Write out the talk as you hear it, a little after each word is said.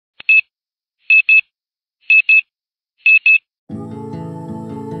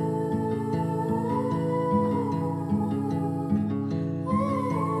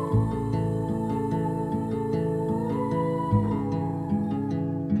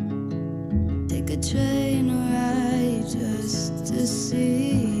train ride just to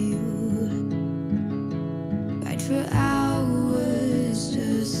see you. Ride for hours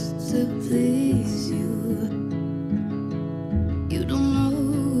just to please you. You don't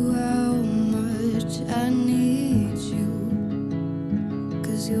know how much I need you,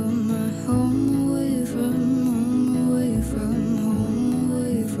 'cause you're my home away from home, away from home,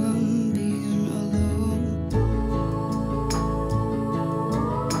 away from being alone.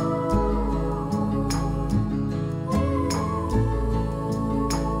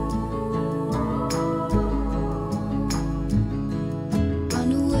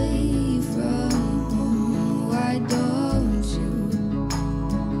 Run away from home, why don't you?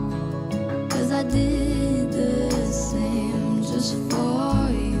 'Cause I did the same just for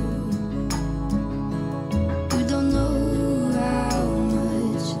you. You don't know how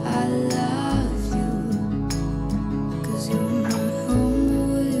much I love you, 'cause you're my home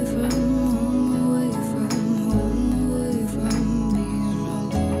away from home, away from home, away from being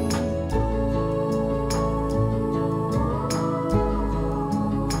alone.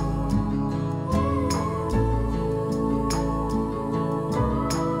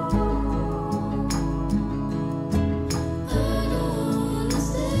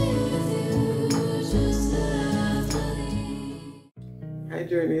 Hi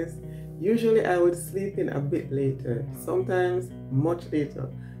Journeys. Usually I would sleep in a bit later, sometimes much later,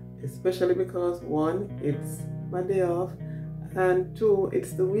 especially because one, it's my day off, and two,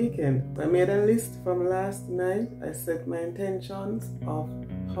 it's the weekend. I made a list from last night. I set my intentions of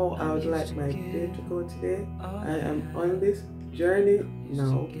how I would like my day to go today. I am on this journey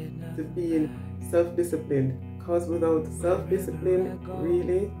now to being self-disciplined, because without self-discipline,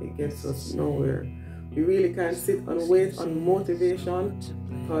 really, it gets us nowhere. We really can't sit and wait on motivation,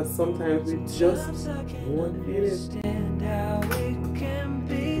 because sometimes we just won't feel it. It can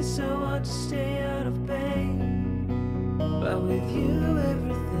be so hard to stay out of pain, but with you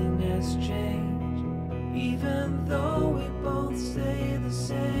everything has changed. Even though we both stay the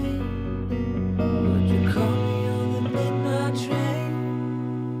same, would you call me on the midnight train?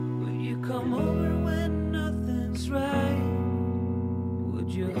 Would you come over when nothing's right? Would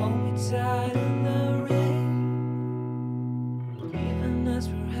you hold me tight in the rain, even as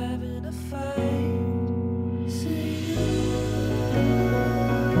we're having a fight? Say you,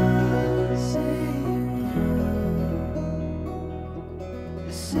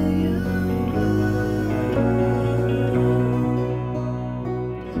 say you.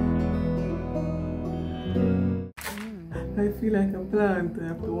 I feel like a plant. I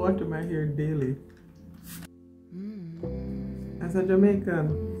have to water my hair daily. As a Jamaican,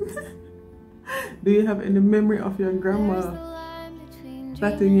 do you have any memory of your grandma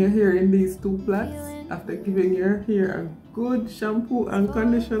plaiting your hair in these two plaits after giving your hair a good shampoo and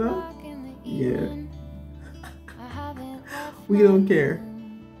conditioner? Yeah. We don't care.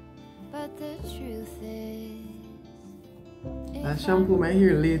 I'll shampoo my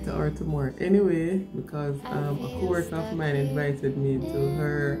hair later or tomorrow anyway, because a co-worker of mine invited me to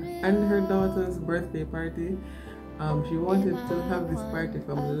her and her daughter's birthday party. She wanted to have this party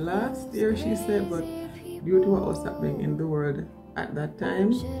from last year, she said, but due to what was happening in the world at that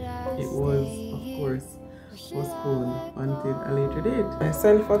time, it was, of course, postponed until a later date. My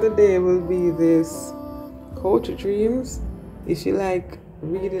scent for the day will be this Coach Dreams. If you like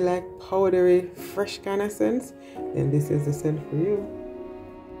really like powdery, fresh kind of scents, then this is the scent for you.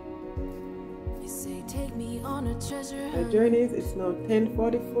 My Journeys, it's now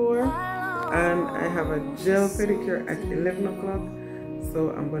 10:44 and I have a gel pedicure at 11 o'clock.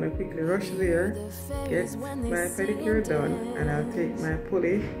 So I'm going to quickly rush there, get my pedicure done, and I'll take my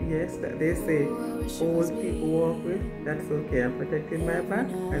pulley, yes, that they say old people walk with. That's okay, I'm protecting my back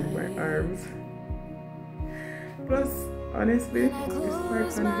and my arms. Plus, honestly, it's quite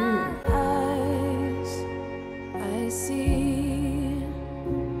convenient. I see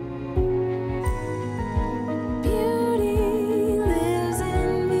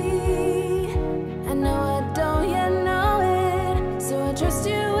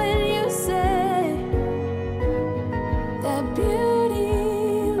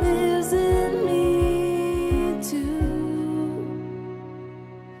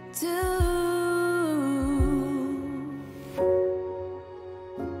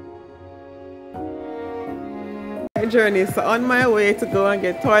Journey. So on my way to go and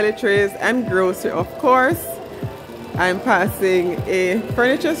get toiletries and grocery, of course, I'm passing a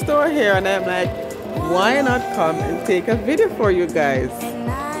furniture store here and I'm like, why not come and take a video for you guys?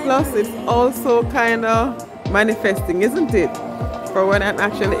 Plus it's also kind of manifesting, isn't it, for when I'm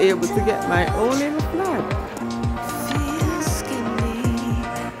actually able to get my own little flat.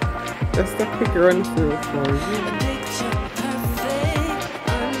 just a quick run through for you.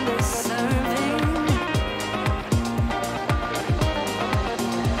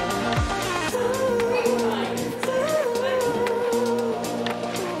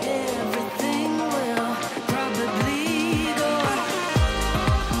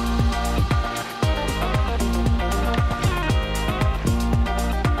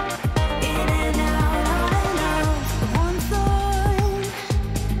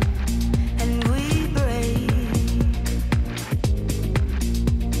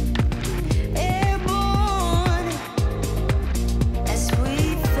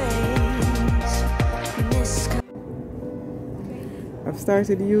 I've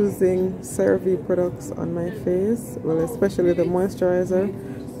started using CeraVe products on my face, well, especially the moisturizer,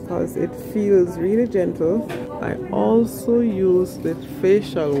 because it feels really gentle. I also use the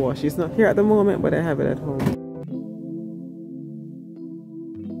facial wash. It's not here at the moment, but I have it at home.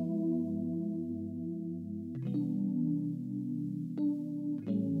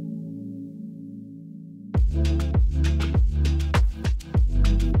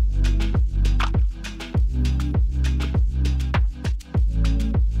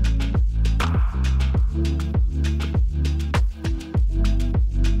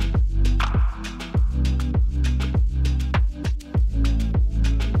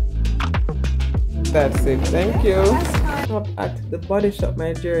 That's it, thank you. Up at the Body Shop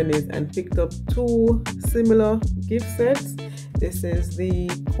My Journeys and picked up two similar gift sets. This is the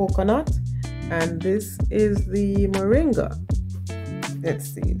coconut and this is the moringa.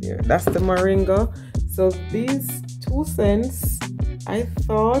 Let's see there, that's the moringa. So these two scents I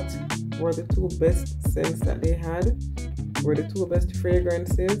thought were the two best scents that they had, were the two best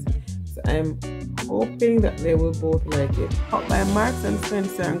fragrances. So I'm hoping that they will both like it. Up by Marks and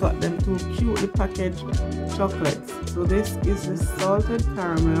Spencer and got them two cutely packaged chocolates. So this is the salted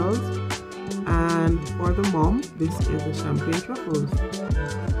caramels, and for the mom, this is the champagne truffles.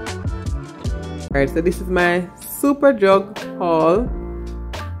 Alright, so this is my Super Jug haul.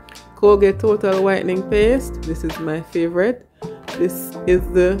 Colgate Total Whitening Paste. This is my favorite. This is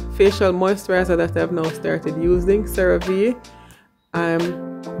the facial moisturizer that I've now started using, CeraVe.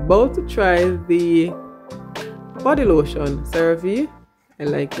 I'm about to try the body lotion, CeraVe. I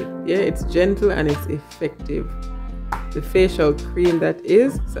like it. Yeah, it's gentle and it's effective. The facial cream that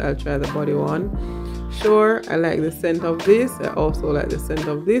is, so I'll try the body one. Sure, I like the scent of this. I also like the scent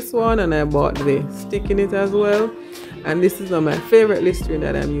of this one, and I bought the stick in it as well. And this is one of my favorite Listerine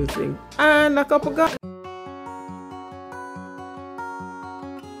that I'm using. And a couple of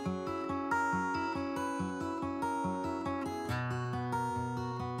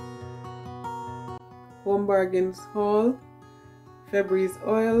Home Bargains haul, Febreze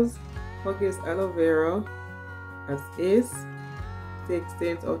oils, Huggies aloe vera as Ace, take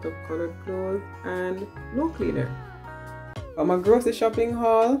stains out of colored clothes, and no cleaner. For my grocery shopping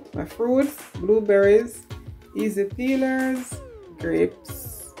haul, my fruits, blueberries, easy peelers,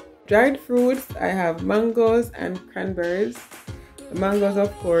 grapes. Dried fruits, I have mangoes and cranberries. The mangoes,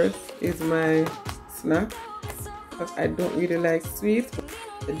 of course, is my snack because I don't really like sweets.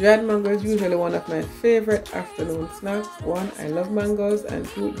 The dried mango is usually one of my favorite afternoon snacks. One, I love mangoes, and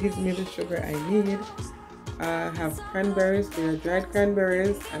two, it gives me the sugar I need. I have cranberries, they are dried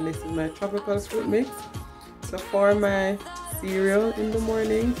cranberries, and this is my tropical fruit mix. So for my cereal in the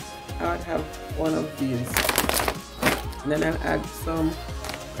morning, I would have one of these. And then I'll add some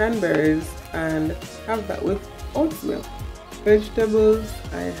cranberries and have that with oat milk. Vegetables,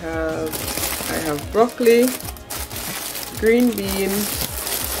 I have broccoli, green beans,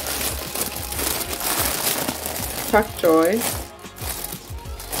 pak choy,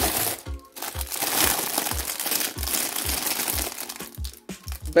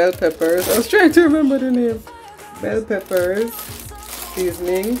 bell peppers. I was trying to remember the name. Bell peppers,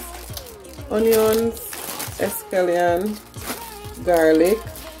 seasonings, onions, escallion, garlic.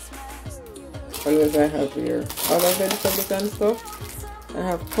 What else I have here? Other vegetables and stuff. I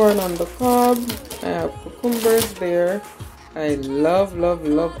have corn on the cob. I have cucumbers there. I love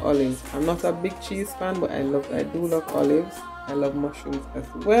olives. I'm not a big cheese fan, but I do love olives. I love mushrooms as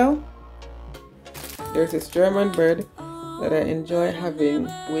well. There's this German bread that I enjoy having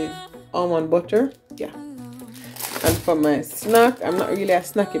with almond butter. Yeah. And for my snack, I'm not really a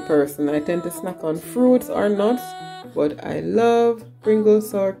snacky person. I tend to snack on fruits or nuts, but I love Pringles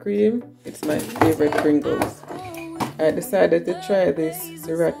sour cream. It's my favorite Pringles. I decided to try this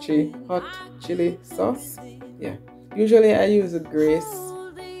sriracha hot chili sauce. Yeah. Usually I use a Grace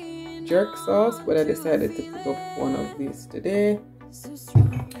jerk sauce, but I decided to pick up one of these today.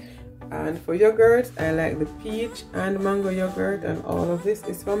 And for yogurt, I like the peach and mango yogurt, and all of this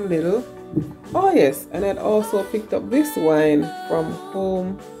is from Lidl. Oh yes, and I'd also picked up this wine from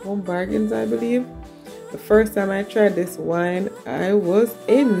Home Bargains, I believe. The first time I tried this wine, I was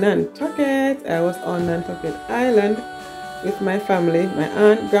in Nantucket. I was on Nantucket Island with my family, my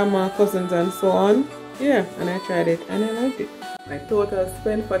aunt, grandma, cousins, and so on. Yeah, and I tried it and I liked it. My total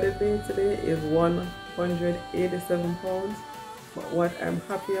spend for the day today is £187. But what I'm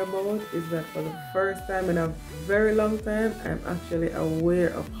happy about is that for the first time in a very long time, I'm actually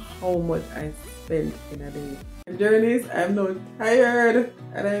aware of how much I spend in a day. Journeys, I'm now tired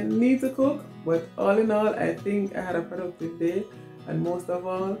and I need to cook, but all in all, I think I had a productive day, and most of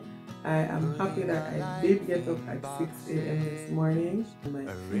all, I am happy that I did get up at 6 a.m. this morning. My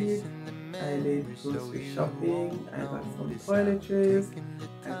kids, I did grocery shopping, I got some toiletries,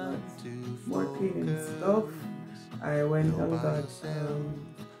 I got more cleaning stuff. I went and got some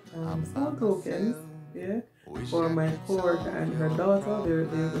tokens, yeah, for my coworker and her daughter.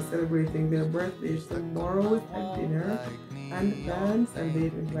 They'll be celebrating their birthdays tomorrow with a dinner and dance, and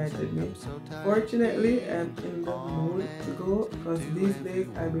they've invited me. Fortunately, I'm in the mood to go because these days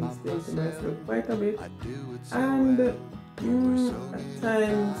I've been staying to myself quite a bit, and at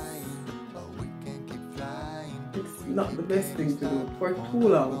times it's not the best thing to do for too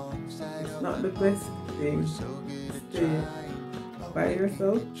long. It's not the best thing to stay by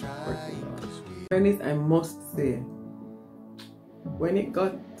yourself for too long. Fairness, I must say, when it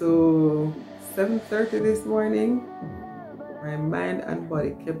got to 7:30 this morning, my mind and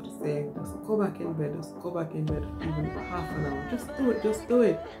body kept saying, just go back in bed, just go back in bed for even half an hour. Just do it, just do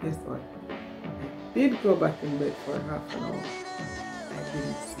it. Guess what? I did go back in bed for half an hour. I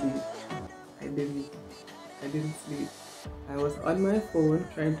didn't sleep. I didn't sleep. I was on my phone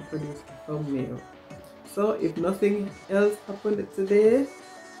trying to produce a thumbnail. So if nothing else happened today,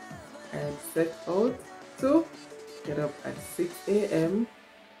 I had set out to get up at 6 a.m.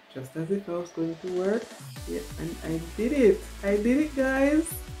 just as if I was going to work. Yeah, and I did it. I did it, guys.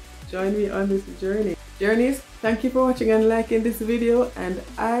 Join me on this journey. Journeys, thank you for watching and liking this video, and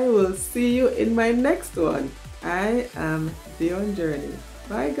I will see you in my next one. I am Dion Journey.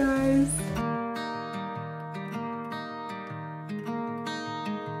 Bye, guys.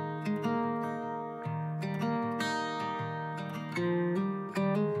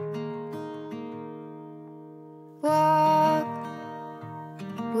 Walk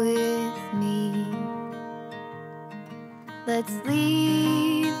with me. Let's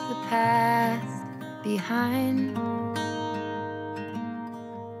leave the past behind.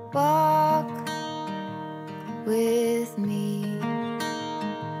 Walk with me.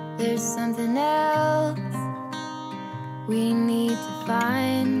 There's something else we need to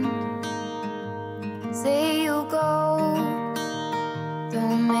find. Say you'll go,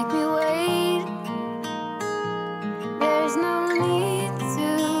 don't make me wait. There's no need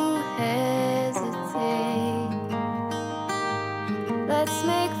to hesitate. Let's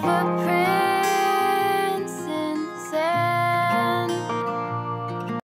make footprints.